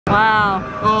Wow.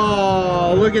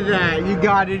 Oh, look at that. You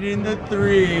got it in the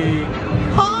 3.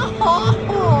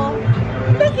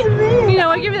 Look at me. You know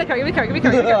what? Give me the card. Give me the card. Give me the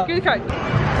card. Give me the card. Give me the card.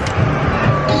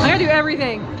 I gotta do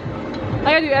everything.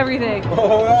 I gotta do everything.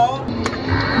 Oh,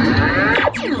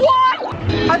 what?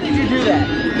 How did you do that?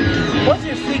 What's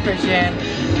your secret, Shan?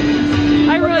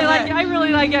 I really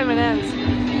like M&M's.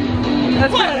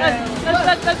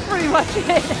 That's pretty much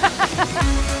it.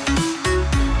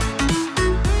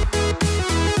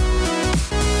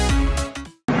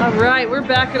 All right, we're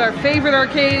back at our favorite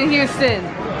arcade in Houston.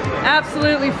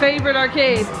 Absolutely favorite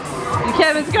arcade. And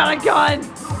Kevin's got a gun.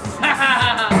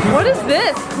 What is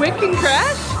this? Quick and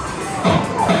Crash?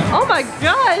 Oh my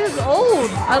God, this is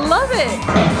old. I love it.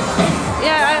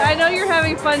 Yeah, I know you're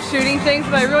having fun shooting things,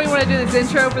 but I really want to do this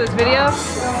intro for this video.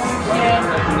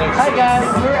 Hi guys,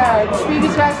 we're at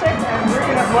Speedys Fast Track and we're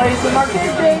gonna play some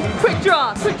arcade games. Quick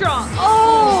draw, quick draw.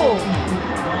 Oh!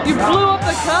 You blew up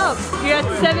the cup. You got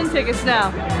 7 tickets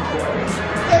now.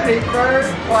 73rd?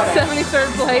 Whatever. 73rd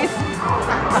place.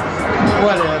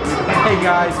 Whatever. Hey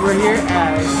guys, we're here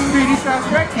at Speedys Fast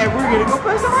Track and we're gonna go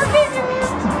play some arcade games.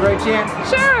 Right, Shan?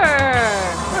 Sure.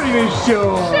 Not even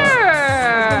sure.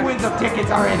 Sure. Who wins the tickets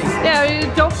already? Yeah, I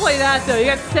mean, don't play that though. You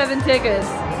got 7 tickets.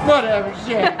 Whatever,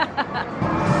 Shan.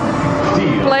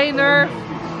 Play Nerf.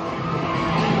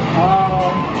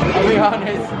 I'll be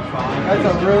honest, that's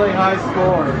a really high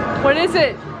score. What is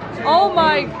it? Oh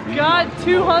my God,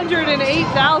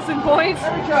 208,000 points.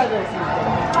 Let me try this.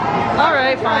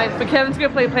 Alright, fine. But Kevin's gonna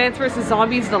play Plants vs.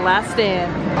 Zombies The Last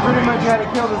Stand. Pretty much had to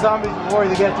kill the zombies before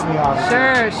they get to me, obviously.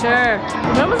 Sure, sure.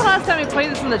 When was the last time we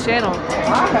played this on the channel? I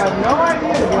have no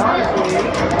idea, to be honest with you.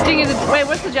 Wait,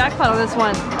 what's the jackpot on this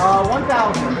one?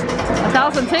 1,000.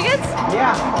 1,000 tickets?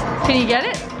 Yeah. Can you get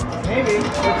it? Maybe.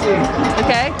 Let's see.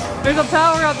 Okay. There's a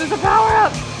power up. There's a power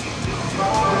up.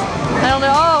 I don't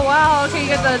know. Oh, wow. Okay, you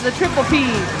got the triple P.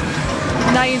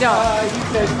 Now you don't. You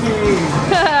said P.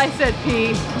 I said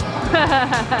P.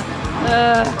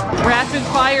 Rapid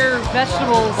fire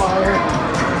vegetables.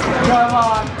 Come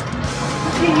on.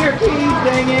 Get your peas,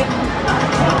 dang it.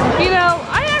 You know,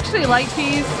 I actually like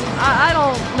peas. I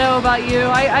don't know about you.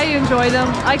 I enjoy them.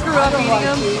 I grew up eating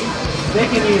them. They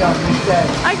can eat them instead.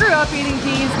 I grew up eating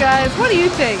peas, guys. What do you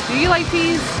think? Do you like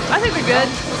peas? I think they're good.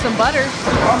 With some butter.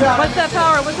 What's that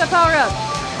power? What's that power up?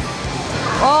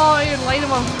 Oh, you light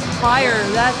them on fire.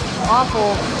 That's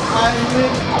awful.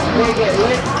 They get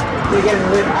lit. They get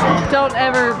lit. Don't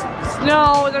ever.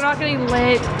 No, they're not getting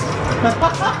lit.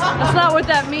 That's not what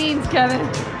that means, Kevin.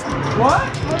 What?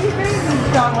 What do you mean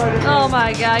it's not what it is? Oh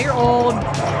my God, you're old.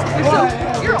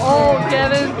 You're old,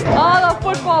 Kevin. Oh, the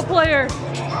football player.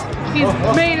 He's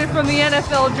made it from the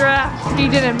NFL draft. He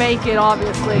didn't make it,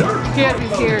 obviously.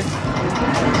 He's here.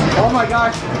 Oh my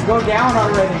gosh, go down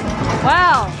already.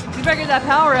 Wow, you better get that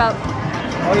power up.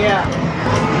 Oh yeah.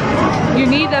 You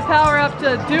need that power up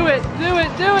to do it. Do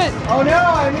it, do it. Oh no,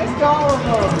 I missed all of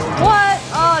them. What?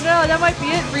 Oh no, that might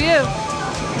be it for you.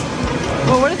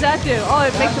 Well, what does that do? Oh,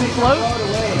 it makes them float? Oh,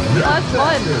 that's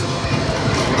fun.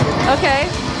 Okay,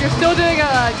 you're still doing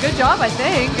a good job, I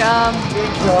think. I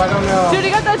don't know. Dude,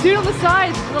 you got that dude on the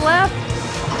side, to the left.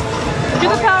 Get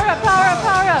the power up, power up,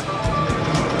 power up.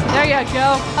 There you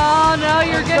go. Oh no,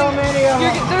 you're getting. So many of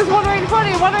them. There's one right in front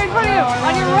of you, one right in front of you,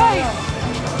 on your right.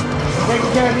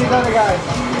 Taking care of these other guys.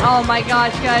 Oh my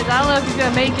gosh, guys, I don't know if he's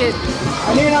gonna make it.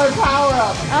 I need another power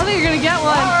up. I don't think you're gonna get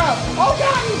one. Power up. Oh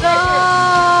god, he's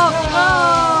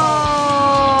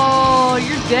Oh,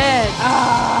 you're dead.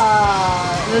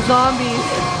 The zombies,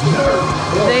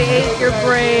 they ate your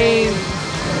brain.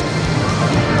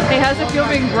 Hey, how's it feel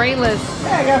being brainless?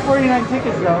 Yeah, I got 49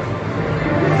 tickets though.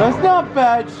 That's not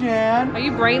bad, Shan. Are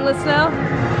you brainless now?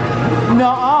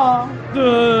 Nuh-uh.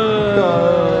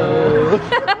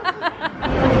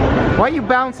 Why are you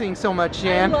bouncing so much,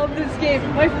 Shan? I love this game.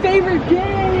 My favorite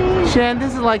game. Shan,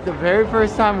 this is like the very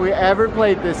first time we ever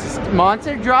played this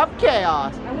Monster Drop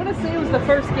Chaos. I want to say it was the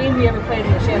first game we ever played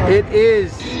on the channel. It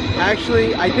is.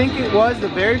 Actually, I think it was the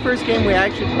very first game we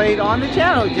actually played on the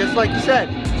channel, just like you said.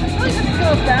 I feel like it's a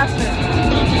little faster.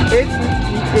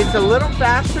 It's a little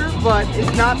faster, but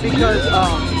it's not because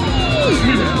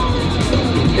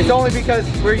it's only because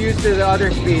we're used to the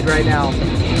other speed right now.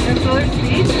 There's other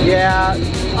speed? Yeah.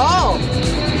 Oh!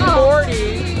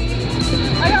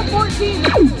 40. I got 14.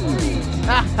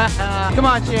 Come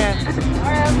on, Shan.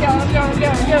 Alright, let's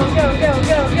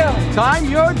go. Time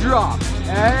your drop.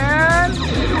 And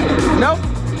nope.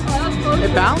 Oh,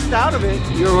 It bounced out of it.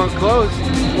 You were close.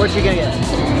 What you gonna get?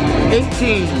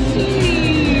 18.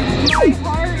 My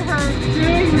heart hurts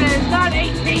doing this. Not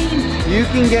 18. You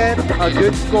can get a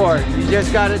good score. You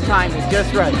just gotta time it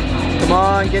just right. Come Come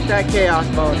on, get that chaos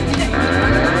bonus.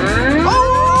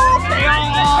 Oh,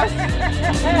 chaos!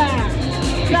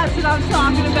 That's what I'm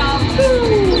talking about.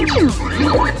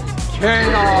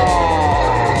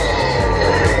 Chaos!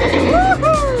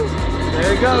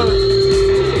 There it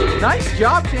goes. Nice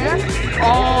job, Shan. Oh,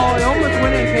 I almost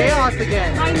went in chaos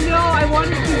again. I know, I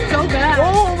wanted to so bad.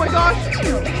 Oh my gosh.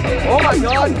 Oh my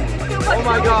god. Oh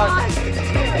my god.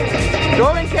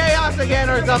 Go in chaos again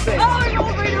or something. Oh, I'm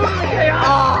overdoing the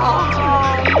chaos.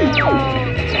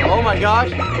 Oh my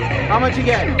gosh. How much you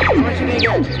get? How much you need to get?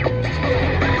 I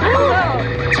don't know.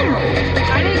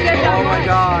 I didn't get that Oh my much.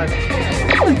 god. I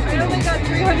only got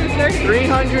 330.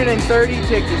 330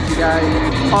 tickets, you guys.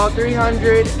 Oh,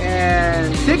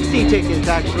 360 tickets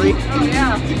actually. Oh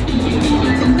yeah.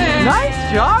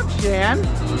 Nice job, Shan.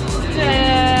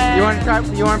 You want to try?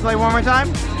 You want to play one more time?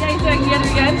 Yeah, you think I can get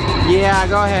it again? Yeah,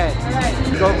 go ahead. Alright.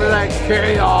 Go for that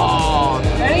chaos.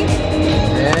 Ready?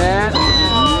 And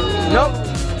nope.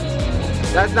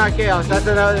 That's not chaos. That's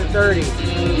another 30.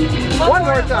 One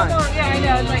more time. One more. Yeah, I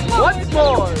know. It's like Once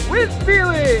more with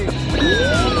feeling.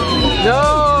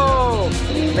 No.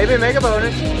 Maybe make a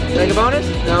bonus. Make a bonus?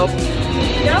 Nope.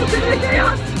 Yeah, I'm gonna get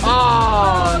chaos.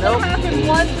 Oh, It'll nope. happen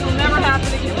once. It'll never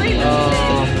happen again.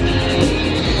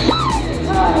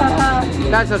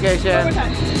 That's okay, Shan.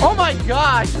 Oh my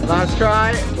gosh. Last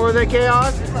try for the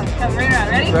chaos. Come right around.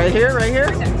 Ready? Right here, right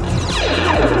here.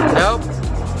 Nope.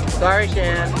 Sorry,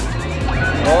 Shan.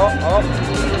 Oh.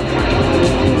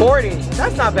 40.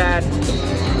 That's not bad.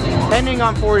 Ending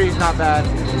on 40 is not bad.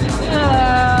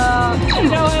 You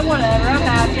know what? Whatever. I'm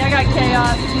happy. I got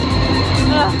chaos.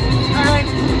 Alright.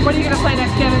 What are you going to play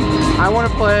next, Kevin? I want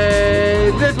to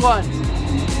play this one.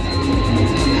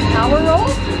 Power roll?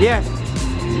 Yes.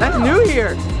 That's new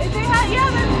here. Yeah,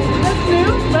 that's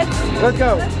new. Let's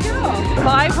go. Let's go.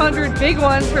 500 big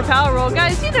ones for power roll.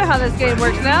 Guys, you know how this game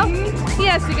works now. He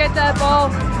has to get that ball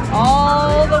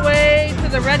all the way to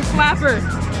the red flapper.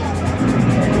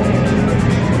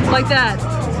 Like that.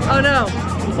 Oh no.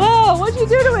 Whoa, what'd you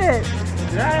do to it?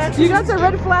 You got the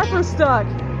red flapper stuck.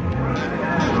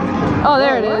 Oh,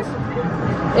 there it is.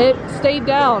 It stayed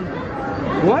down.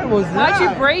 What was that?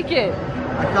 Why'd you break it? I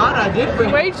thought I did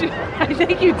break it. I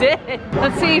think you did.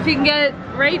 Let's see if you can get it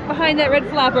right behind that red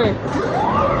flapper.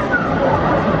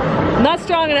 Not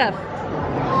strong enough.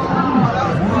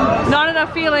 Not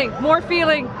enough feeling. More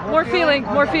feeling. More feeling.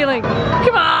 More feeling.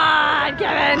 Come on,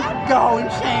 Kevin. Go,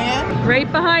 Shan. Right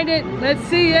behind it. Let's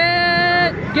see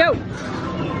it. Go.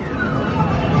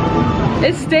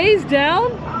 It stays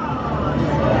down?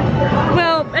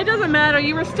 Well, it doesn't matter.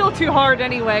 You were still too hard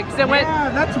anyway, because it went...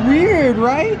 Yeah, that's weird,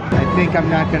 right? I think I'm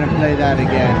not going to play that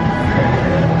again.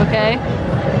 Okay.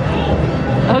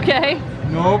 Okay.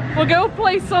 Nope. We'll go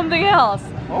play something else.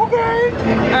 Okay.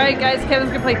 Alright guys,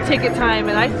 Kevin's gonna play ticket time,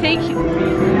 and I think,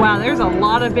 wow, there's a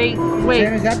lot of bait. Wait.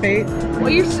 Shan, is that bait? Well,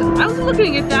 I was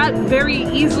looking at that very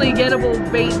easily gettable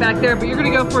bait back there, but you're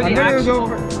gonna go for the actual...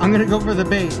 I'm gonna go for the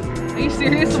bait. Are you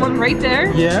serious? The one right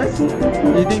there? Yes? You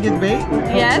think it's bait?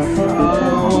 Yes.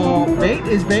 Oh, bait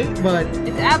is bait, but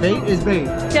It's absolutely... bait is bait.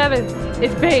 Kevin,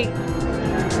 it's bait.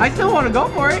 I still want to go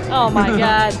for it. Oh my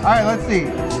god. Alright, let's see.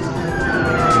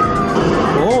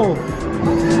 Oh.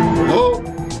 Oh.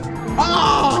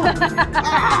 Oh!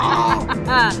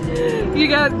 Oh! You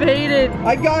got baited.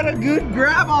 I got a good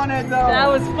grab on it though. That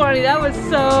was funny. That was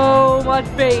so much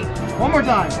bait. One more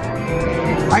time.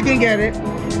 I can get it.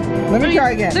 Let me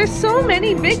try again. There's so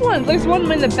many big ones. There's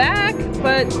one in the back,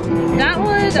 but that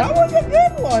one... That was a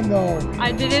good one though.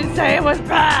 I didn't say it was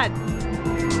bad.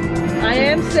 I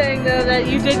am saying though that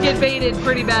you did get baited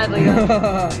pretty badly.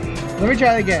 Let me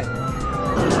try it again.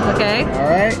 Okay.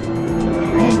 Alright.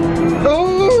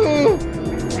 Ooh!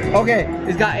 Okay,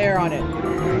 it's got air on it.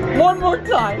 One more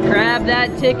time. Grab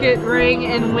that ticket ring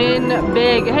and win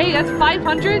big. Hey, that's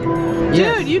 500?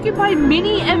 Yes. Dude, you can buy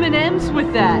mini M&Ms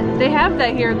with that. They have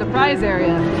that here in the prize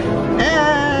area.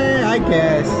 Hey, I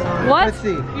guess. What? Let's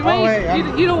see.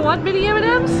 You don't want mini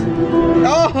M&Ms?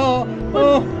 Oh!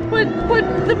 But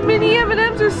the mini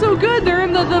M&Ms are so good. They're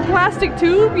in the plastic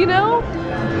tube, you know?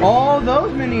 All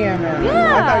those mini M&Ms.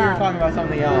 Yeah. I thought you were talking about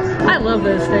something else. I love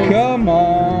those things. Come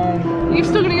on. You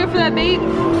still gonna go for that bait?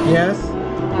 Yes.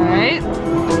 Alright.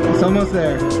 It's almost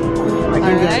there. I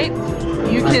can get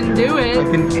it. You can do it. I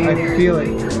feel it.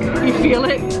 You feel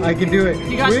it? I can do it.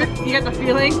 You got the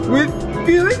feeling? With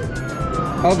feeling?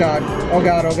 Oh god. Oh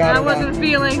god. Oh god. I wasn't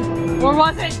feeling. Or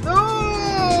was it? No.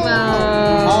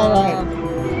 No. Alright.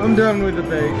 I'm done with the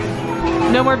bait.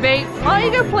 No more bait? Well,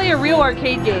 you go play a real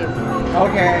arcade game.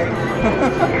 Okay.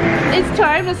 It's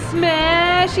time to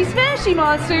smashy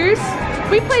monsters.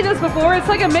 We played this before. It's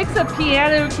like a mix of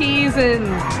piano keys and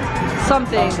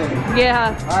Something.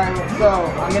 Yeah. Alright, so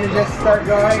I'm gonna just start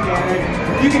going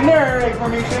and you can narrate for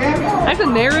me, Shan. I have to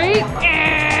narrate?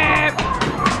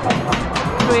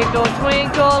 Twinkle,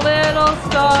 twinkle, little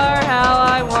star, how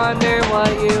I wonder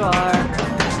what you are.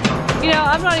 You know,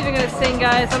 I'm not even gonna sing,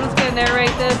 guys. I'm just gonna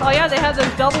narrate this. Oh yeah, they have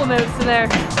those double notes in there.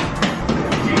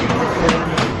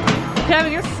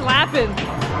 Kevin, you're slapping.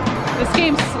 This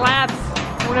game slaps.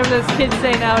 Whatever those kids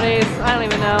say nowadays. I don't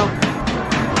even know.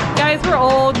 Guys, we're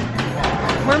old.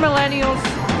 We're millennials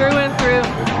through and through.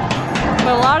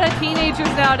 But a lot of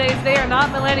teenagers nowadays, they are not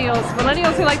millennials.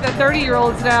 Millennials are like the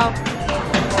 30-year-olds now.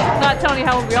 Not telling you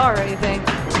how old we are or anything.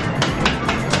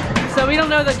 So we don't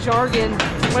know the jargon.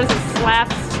 What is it?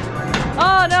 Slaps?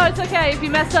 Oh no, it's okay. If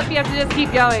you mess up, you have to just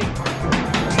keep going.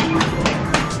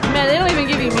 Man, they don't even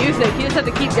give you music. You just have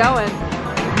to keep going.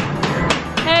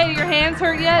 Hey, your hands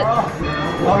hurt yet? Oh,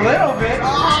 a little bit.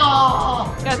 Oh.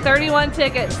 Got 31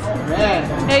 tickets. Man.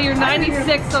 Hey, you're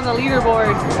 96 on the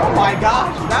leaderboard. Oh my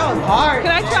gosh, that was hard.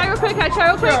 Can I try real quick? Can I try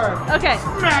real quick? Sure. Okay.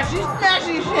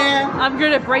 Smashy, Shan. I'm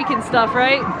good at breaking stuff,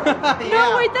 right? Yeah.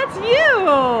 No, wait, that's you.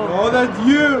 Oh, that's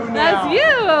you now. That's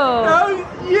you. That's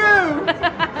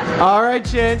you. All right,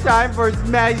 Shan, time for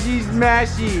smashy.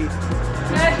 Smashy,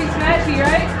 smashy,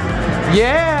 right?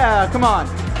 Yeah, come on.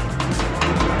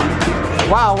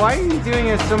 Wow, why are you doing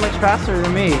it so much faster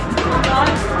than me?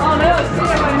 Oh no,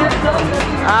 see, I messed up.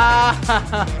 Ah,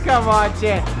 come on,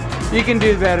 Shan. You can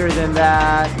do better than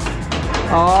that.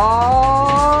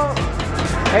 Oh,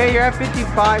 hey, you're at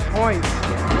 55 points. No,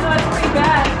 that's pretty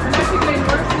bad. I'm actually doing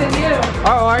worse than you.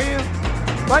 Oh, are you?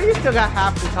 Well, you still got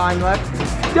half the time left.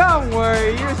 Don't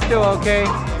worry, you're still okay.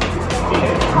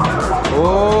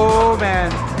 Oh, man.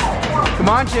 Come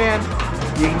on, Shan.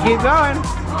 You can keep going.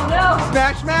 Oh no.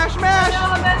 Smash, smash, smash. No,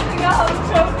 I'm messing up. I'm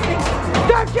choking.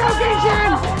 Stop joking,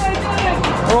 Shan. What am I doing?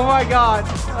 Oh my God.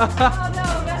 Oh no,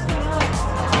 I'm messing up.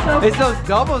 So It's those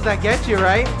doubles that get you,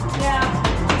 right? yeah.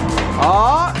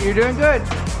 Oh, you're doing good.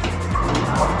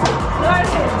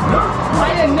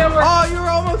 I didn't know where. Oh, you were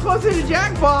almost close to the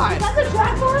jackpot. Is that the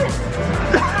jackpot?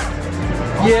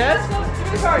 Yes? Do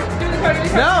the card. Do the card. Do the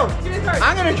card. No. Do the card.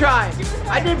 I'm gonna try. Give me the card.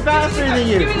 I did faster than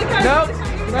you. Give me the card. Nope. Give me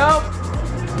the card. Nope.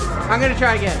 I'm gonna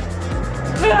try again.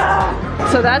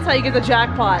 So that's how you get the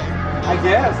jackpot. I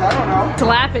guess. I don't know.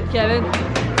 Slap it, Kevin.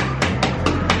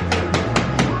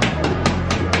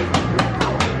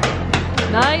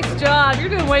 Nice job. You're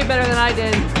doing way better than I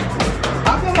did.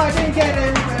 How come I didn't get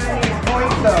any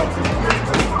points though?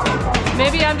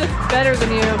 Maybe I'm just better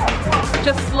than you.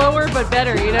 Just slower but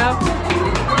better, you know?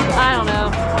 I don't know.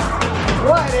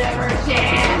 Whatever,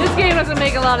 Shan. This game doesn't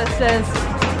make a lot of sense.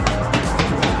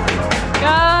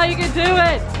 Ah, you can do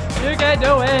it. You can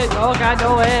do it. Oh, can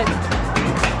do it.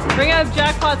 Bring out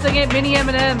jackpots and get mini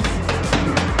M&Ms.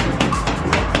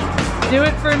 Do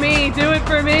it for me. Do it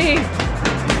for me.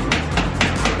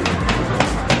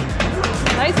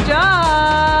 Nice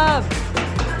job.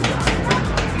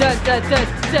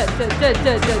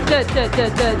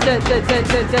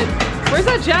 Where's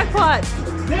that jackpot?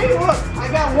 Hey, look, I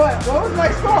got what? What was my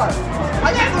score?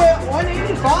 I got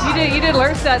 185. You did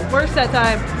worse that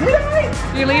time. Did I?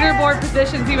 Your leaderboard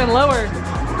position's even lower.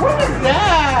 What is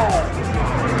that?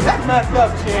 That's messed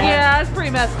up, Shan. Yeah, that's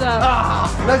pretty messed up. Ah,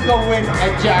 let's go win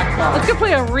a jackpot. Let's go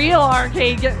play a real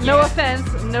arcade game. No offense,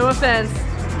 no offense.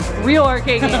 Real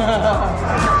arcade game.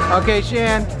 Okay,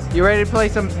 Shan, you ready to play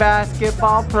some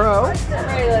basketball pro? I'm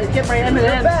ready to get my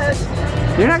M&Ms.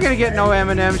 You're not gonna get no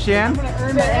M&M, Shan. I'm gonna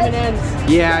earn my M&Ms.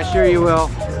 Yeah, sure you will.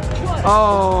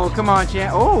 Oh, come on,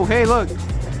 Shan. Oh, hey, look.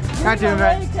 Not doing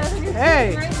bad.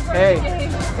 Hey, hey,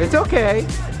 it's okay.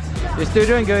 You're still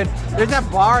doing good. There's that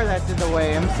bar that's in the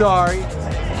way. I'm sorry.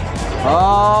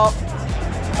 Oh,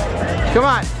 come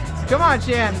on,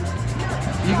 Shan.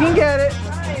 You can get it.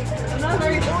 I'm not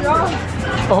very strong.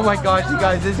 Oh my gosh, you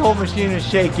guys, this whole machine is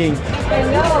shaking. I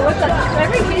know. What's that?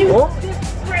 Every game is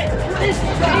different. This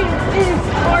game is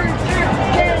harder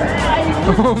than I.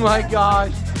 Oh my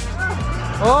gosh.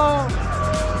 Oh.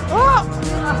 Oh.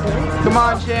 Come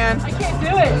on, Shan. I can't do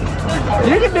it.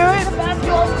 You can do The it.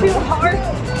 basketball's too hard.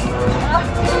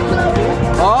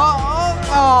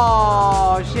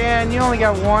 Oh, Shan, you only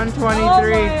got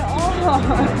 123.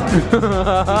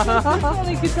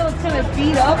 You can tell it's kind of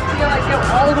beat up. You gotta go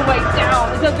all the way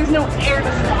down. It's like there's no air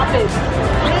to stop it.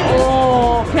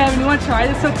 Oh, Kevin, you want to try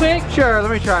this so quick? Sure,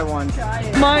 let me try one.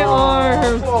 My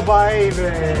arm. Oh, baby.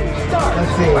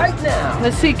 Let's see. Right now.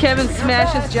 Let's see Kevin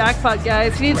smash his jackpot,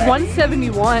 guys. He needs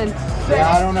 171.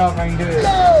 Yeah, I don't know if I can do it.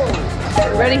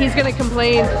 Ready? He's gonna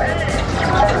complain.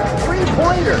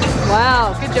 3-pointer.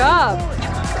 Wow, good job.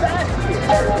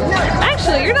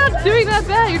 Actually, you're not doing that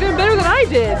bad. You're doing better than I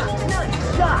did.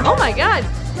 Oh my God.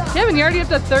 Kevin, you're already up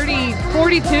to 30,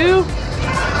 42.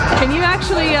 Can you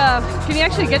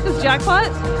actually get this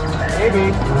jackpot?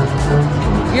 Maybe.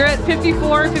 You're at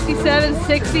 54, 57,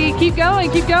 60. Keep going,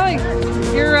 keep going.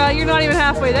 You're not even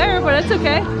halfway there, but it's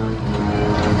okay.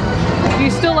 You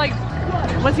still like,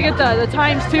 once you get the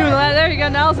times 2, there you go.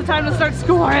 Now's the time to start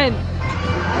scoring.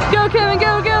 Go, Kevin,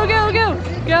 go, go, go, go.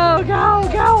 Go, go,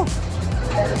 go.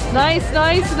 Nice,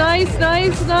 nice, nice,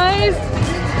 nice, nice.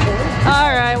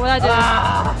 All right, well that did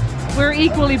it. We're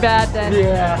equally bad then.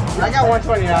 Yeah, I got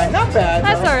 129. Not bad.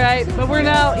 That's all right, but we're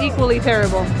now equally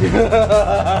terrible.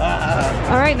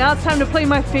 All right, now it's time to play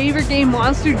my favorite game,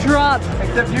 Monster Drop.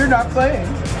 Except you're not playing.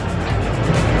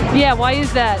 Yeah, why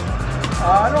is that?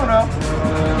 I don't know.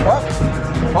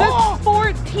 There's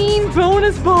 14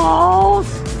 bonus balls.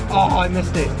 Oh, I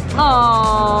missed it.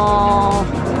 Oh,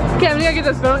 Kevin, you gotta get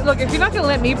this bonus. Look, if you're not gonna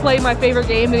let me play my favorite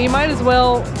game, then you might as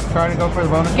well Trying to go for the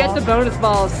bonus get balls? the bonus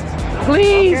balls.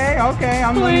 Please. Okay, okay,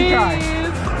 I'm going to try.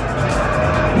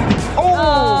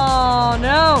 Oh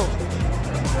no.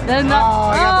 Then the,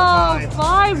 I got the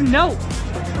 5. No.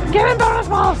 Get in bonus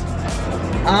balls.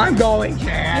 I'm going, You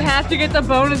Shan. have to get the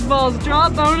bonus balls. Draw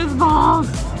bonus balls.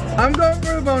 I'm going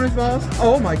for the bonus balls.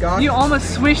 Oh my God. You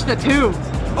almost swished the 2.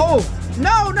 Oh,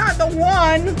 no, not the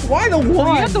 1. Why the 1? You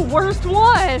got the worst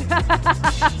one.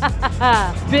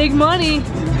 Big money.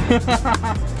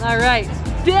 All right.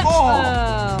 Dip.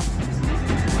 No!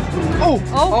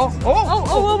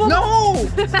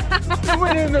 It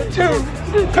went in the 2.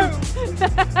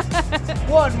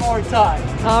 One more time.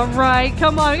 All right,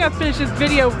 come on. We gotta finish this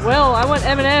video well. I want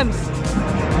M&Ms.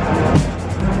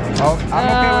 Oh, I'm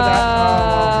okay with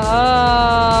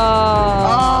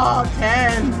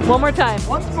that. 10. One more time.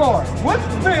 Once more. What's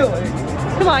the feeling?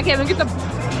 Come on, Kevin. Get the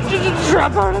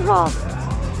drop bonus balls.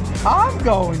 I'm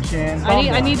going, Shan.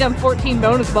 I need them 14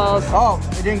 bonus balls. Oh,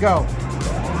 it didn't go.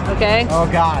 Okay. Oh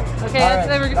God. Okay, right.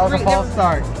 that was a false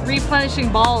start. Replenishing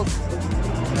balls.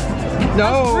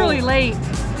 No. That's really late.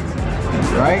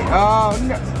 Right? Oh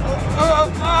no.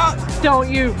 Don't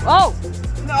you? Oh.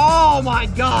 Oh my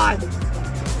God.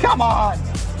 Come on.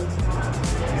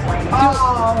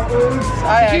 Oh,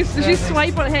 oops. Did you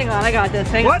swipe on? Hang on, I got this.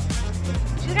 Hang on. What?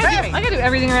 I gotta do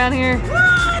everything around here.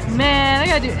 What? Man, I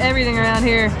gotta do everything around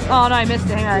here. Oh no, I missed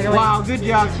it. Hang on. Wow, good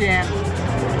job, Shan.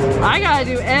 I gotta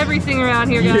do everything around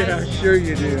here, guys. Yeah, sure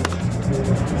you do.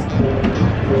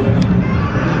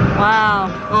 Wow.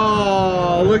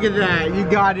 Oh, look at that. You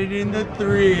got it in the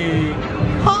 3.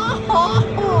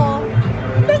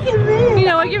 Look at me. You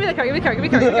know what? Give me the card. Give me the card. Give me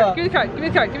the card. Give me the card. Give me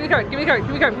the card. Give me the card. Give me the card.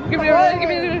 Give me the card. Give me the card. Give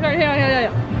me the card.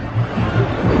 Here.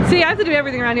 See, I have to do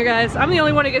everything around here, guys. I'm the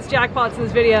only one who gets jackpots in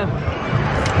this video.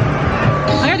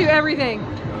 I gotta do everything.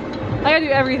 I gotta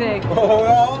do everything.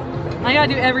 Oh. I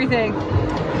gotta do everything.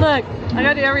 Look, I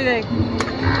gotta do everything.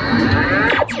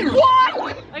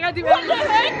 What? I gotta do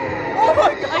everything. Oh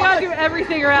my God. I gotta do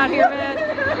everything around here, man.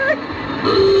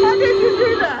 How did you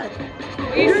do that?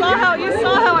 You saw how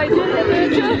I did it,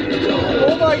 didn't you?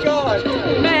 Oh my God.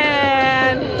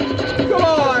 Man. Come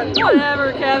on.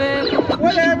 Whatever, Kevin.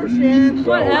 Whatever, Shan.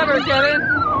 Whatever, Kevin.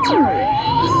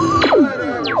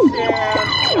 Whatever,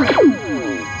 Shan.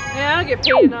 Yeah, I don't get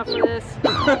paid enough for this. Oh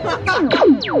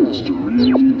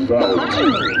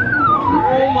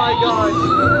my God.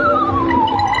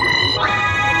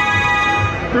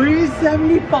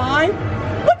 375?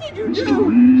 What did you do?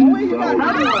 Oh wait, you got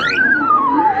another one.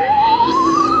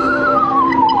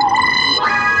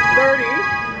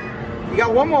 30. You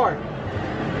got one more.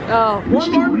 Oh.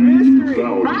 One more mystery.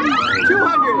 200.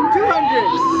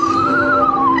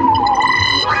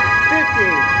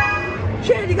 50.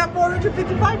 Shan, you got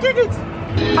 455 tickets.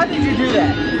 How did you do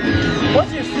that?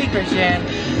 What's your secret, Shan?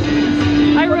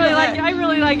 I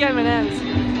really like M&Ms.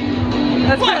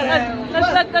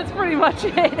 That's pretty much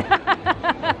it.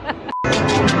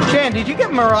 Shan, did you get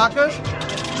maracas?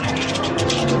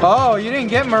 Oh, you didn't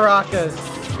get maracas.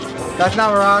 That's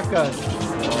not maracas.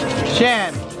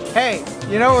 Shan, hey,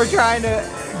 you know we're trying to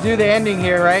do the ending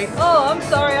here, right? Oh, I'm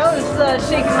sorry. I was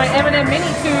shaking my M&M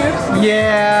mini tubes.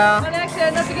 Yeah. I actually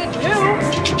had enough to get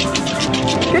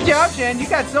 2. Good job, Shan. You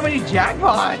got so many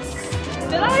jackpots.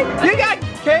 Did I? You got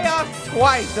chaos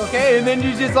twice, okay? And then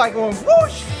you just like going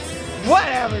whoosh.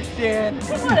 Whatever, Shan.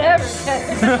 Whatever.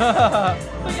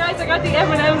 But guys, I got the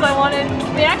M&Ms I wanted.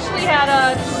 They actually had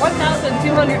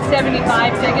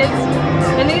 1,275 tickets,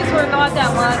 and these were not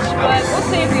that much, but we'll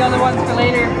save the other ones for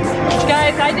later.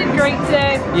 Guys, I did great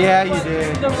today. Yeah, you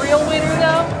did. The real winner,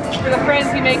 though, is for the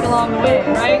friends you make along the way,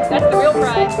 right? That's the real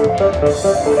prize.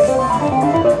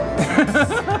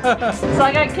 So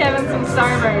I got Kevin some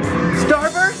Starburst.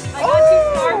 Starburst? I got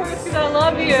 2 Starbursts because I love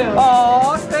love you.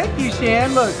 Oh, thank you,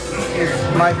 Shan. Look,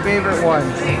 it's my favorite one.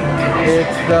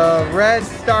 It's the red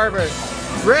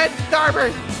Starburst. Red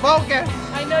Starburst Focus.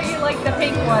 I know you like the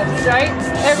pink ones, right?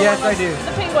 Yes, I do.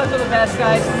 The pink ones are the best,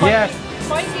 guys. Yes.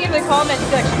 Find me in the comment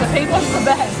section. The pink one's the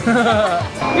best.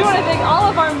 We want to thank all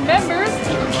of our members.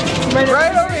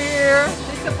 Right over here.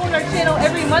 They support our channel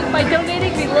every month by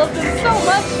donating. We love them so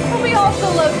much, but we also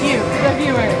love you, the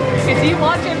viewer. If you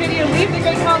watch our video, leave the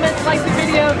great comments, like the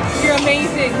video. You're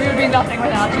amazing. We would be nothing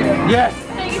without you. Yes.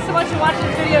 Thank you so much for watching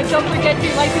this video. Don't forget to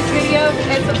like this video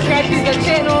and subscribe to the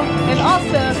channel. And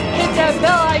also hit that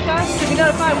bell icon to be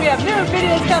notified we have new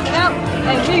videos coming out.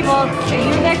 And we will see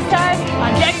you next time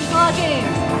on Jackie's Law Games.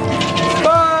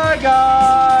 Bye,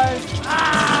 guys.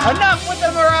 Enough with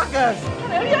the maracas.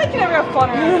 I can never have fun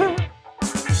around.